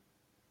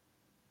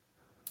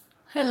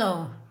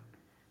Hello,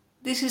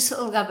 this is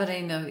Olga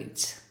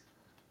Bereinovich.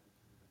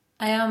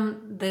 I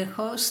am the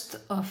host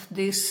of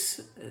this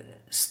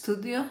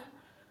studio.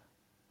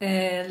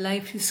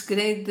 Life is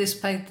great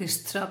despite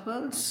its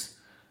troubles,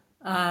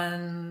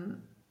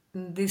 and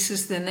this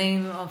is the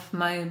name of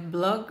my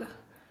blog.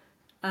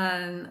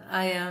 And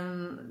I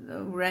am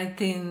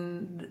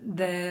writing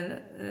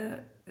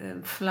the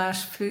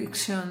flash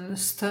fiction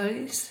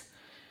stories.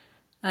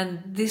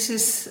 And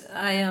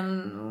I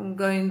am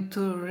going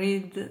to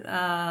read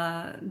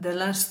the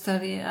last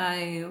story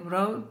I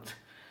wrote,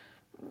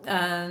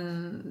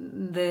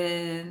 and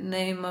the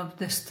name of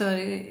the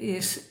story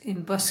is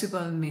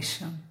Impossible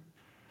Mission.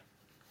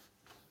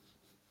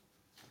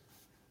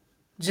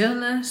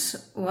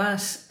 Jonas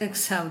was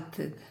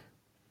exhausted.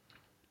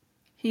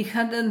 He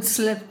hadn't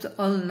slept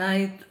all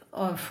night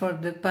or for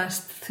the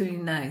past 3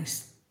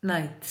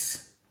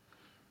 nights.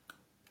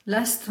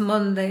 Last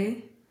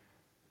Monday,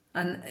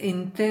 an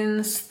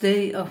intense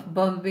day of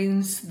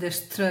bombings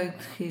destroyed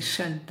his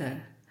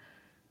shelter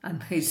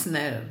and his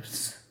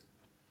nerves.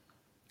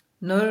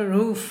 No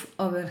roof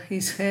over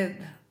his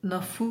head, no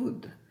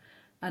food,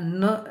 and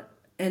no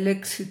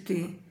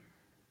electricity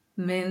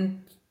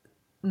meant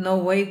no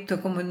way to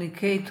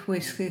communicate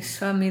with his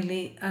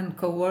family and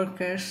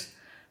co-workers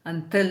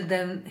and tell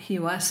them he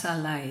was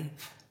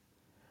alive.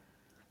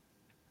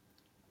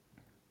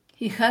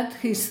 He had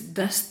his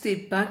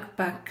dusty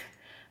backpack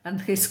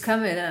and his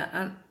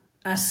camera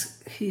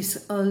as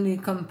his only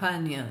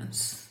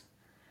companions.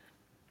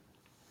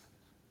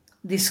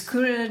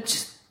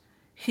 Discouraged,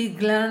 he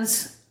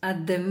glanced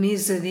at the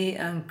misery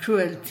and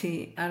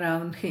cruelty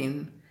around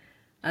him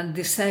and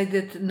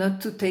decided not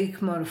to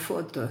take more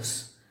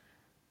photos.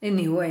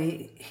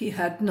 Anyway, he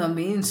had no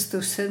means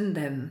to send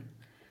them.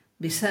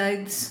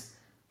 Besides,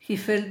 he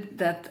felt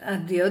that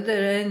at the other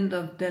end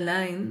of the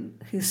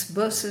line, his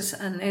bosses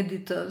and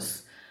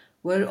editors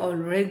were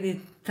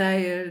already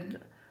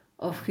tired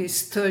of his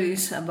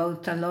stories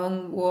about a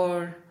long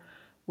war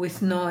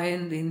with no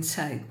end in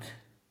sight.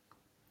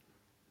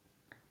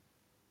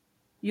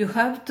 "You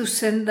have to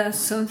send us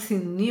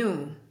something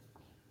new,"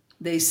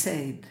 they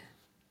said.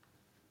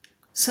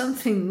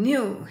 Something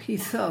new, he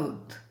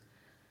thought.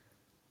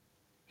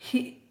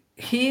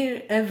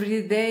 Here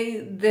every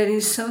day there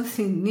is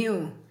something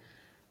new.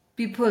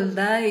 People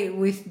die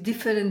with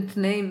different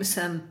names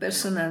and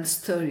personal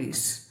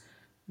stories.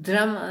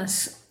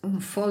 Dramas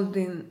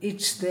unfolding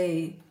each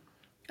day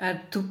are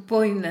too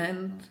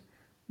poignant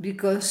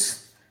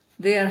because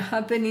they are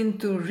happening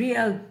to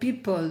real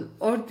people,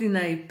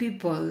 ordinary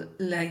people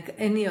like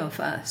any of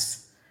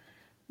us.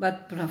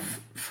 But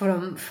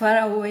from far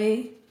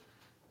away,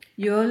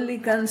 you only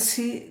can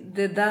see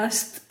the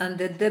dust and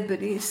the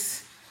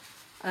debris,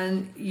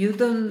 and you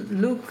don't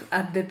look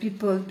at the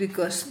people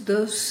because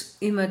those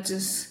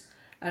images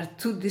are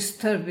too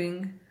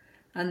disturbing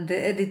and the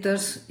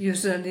editors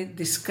usually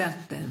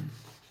discard them.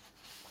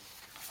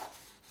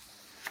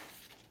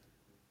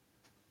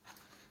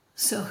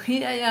 So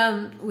here I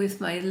am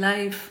with my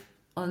life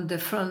on the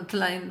front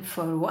line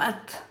for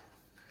what?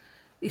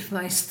 If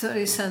my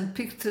stories and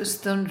pictures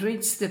don't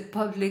reach the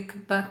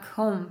public back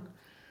home,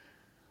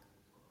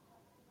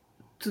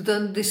 to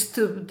don't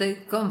disturb their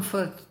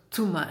comfort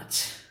too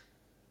much.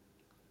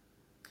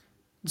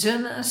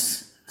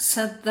 Jonas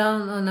sat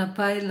down on a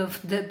pile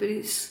of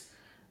debris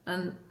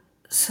and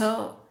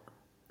saw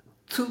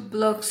 2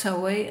 blocks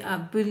away a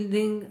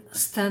building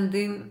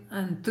standing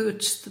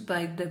untouched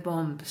by the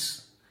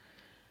bombs.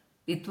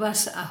 It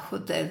was a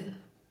hotel.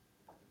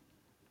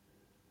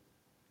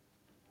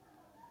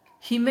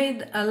 He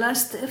made a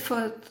last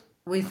effort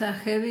with a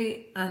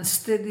heavy and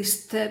steady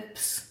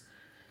steps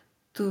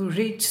to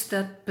reach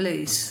that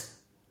place.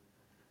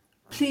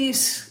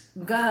 "Please,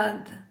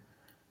 God,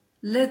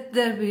 let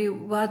there be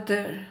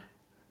water,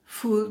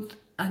 food,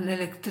 and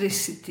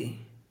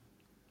electricity."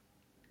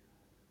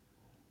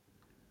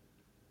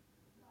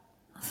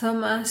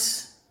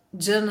 Thomas,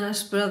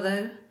 Jonas'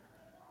 brother,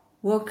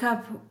 woke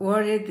up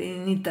worried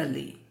in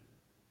Italy.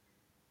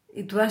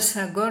 It was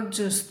a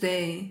gorgeous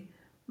day,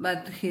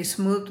 but his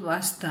mood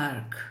was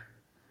dark.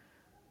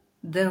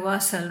 There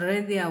was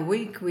already a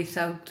week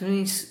without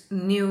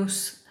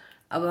news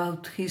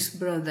about his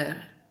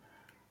brother,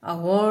 a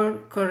war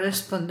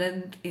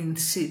correspondent in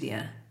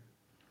Syria.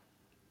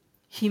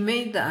 He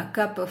made a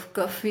cup of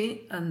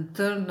coffee and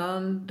turned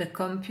on the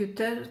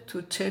computer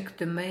to check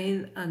the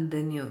mail and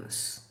the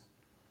news.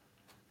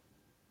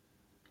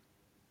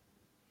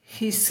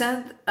 His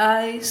sad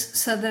eyes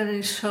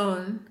suddenly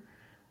shone,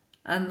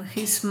 and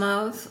his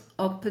mouth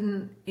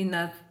opened in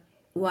a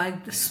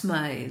wide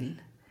smile.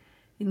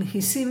 In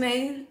his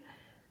email,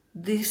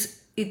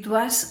 it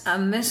was a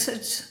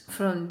message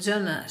from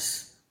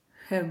Jonas,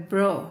 her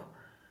bro.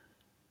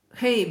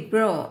 "Hey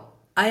bro,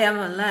 I am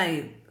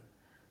alive.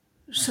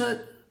 So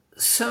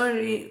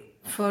sorry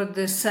for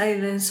the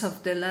silence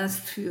of the last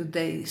few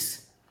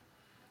days.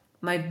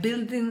 My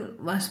building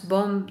was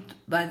bombed,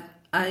 but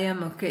I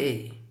am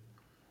okay.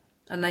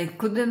 And I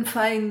couldn't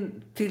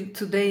find till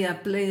today a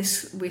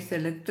place with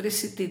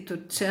electricity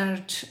to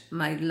charge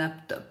my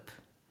laptop.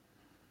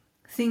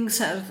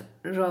 Things are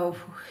rough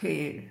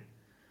here,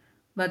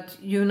 but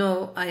you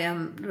know I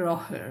am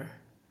rougher.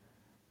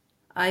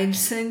 I'll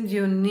send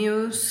you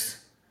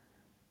news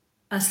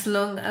as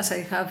long as I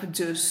have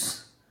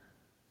juice.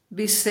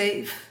 Be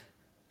safe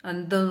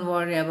and don't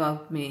worry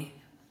about me.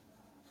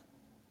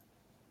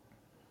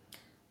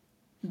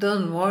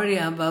 Don't worry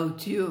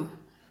about you,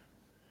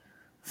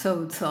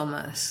 thought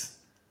Thomas.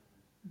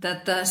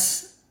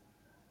 That's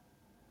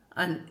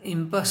an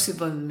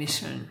impossible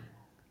mission.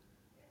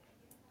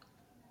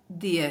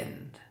 The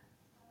end.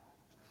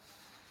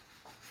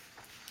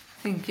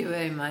 Thank you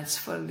very much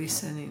for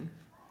listening.